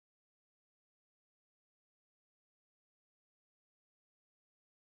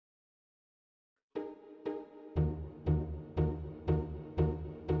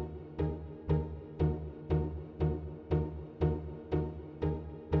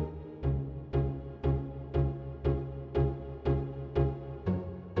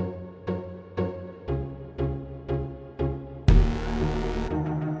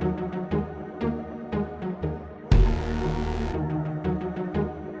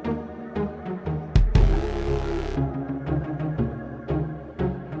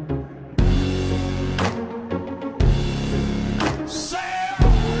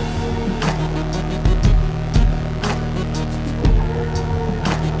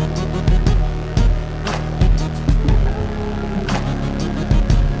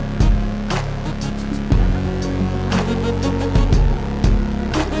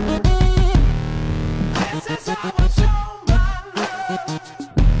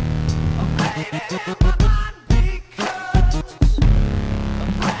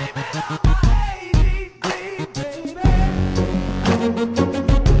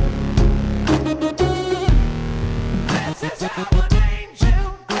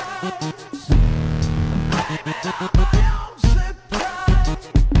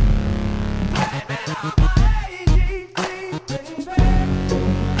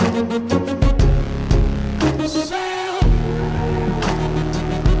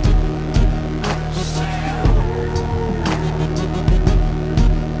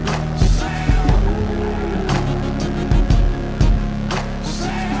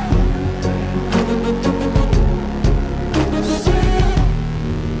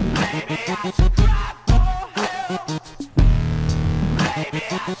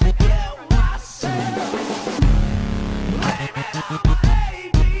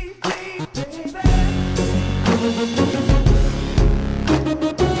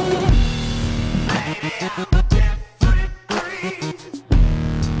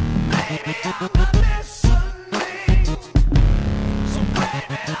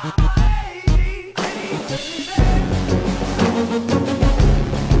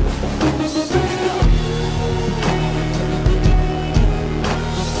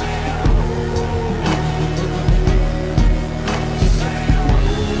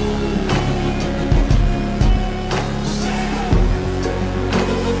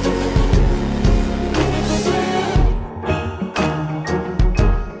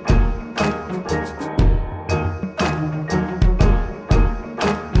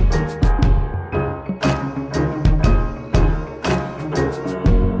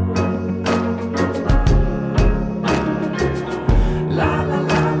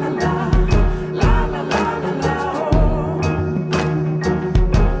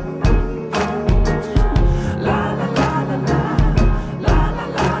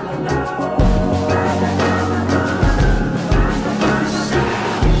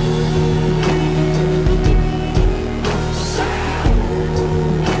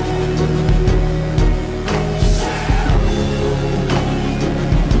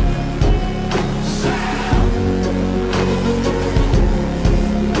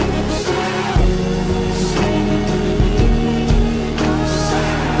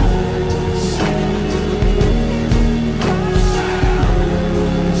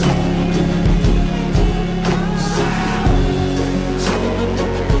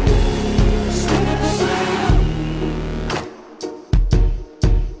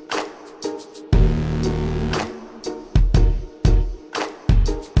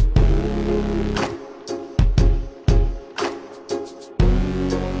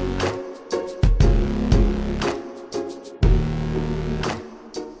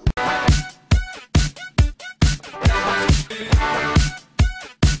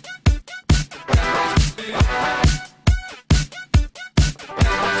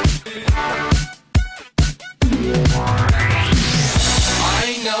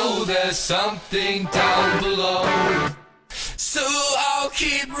there's something down below, so I'll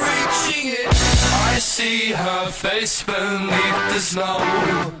keep reaching it. I see her face beneath the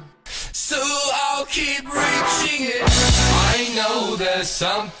snow, so I'll keep reaching it. I know there's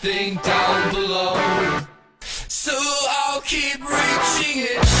something down below, so I'll keep reaching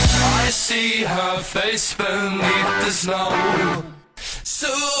it. I see her face beneath the snow, so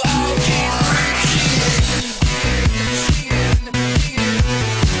I'll keep reaching it.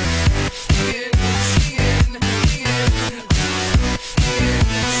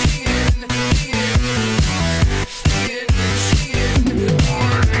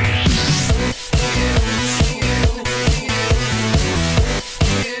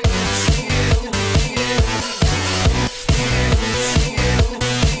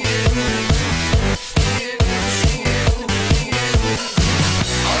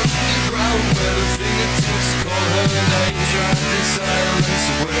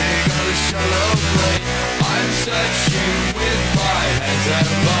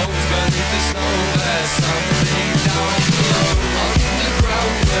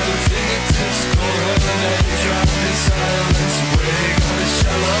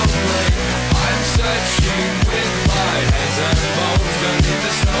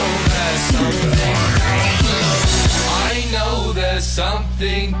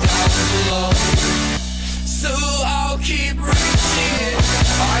 Something down below, so I'll keep reaching it.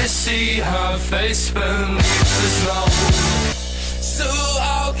 I see her face beneath the snow, so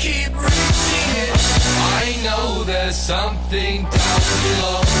I'll keep reaching it. I know there's something down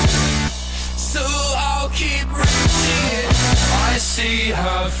below, so I'll keep reaching it. I see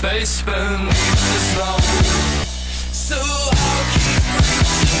her face beneath the snow, so I'll keep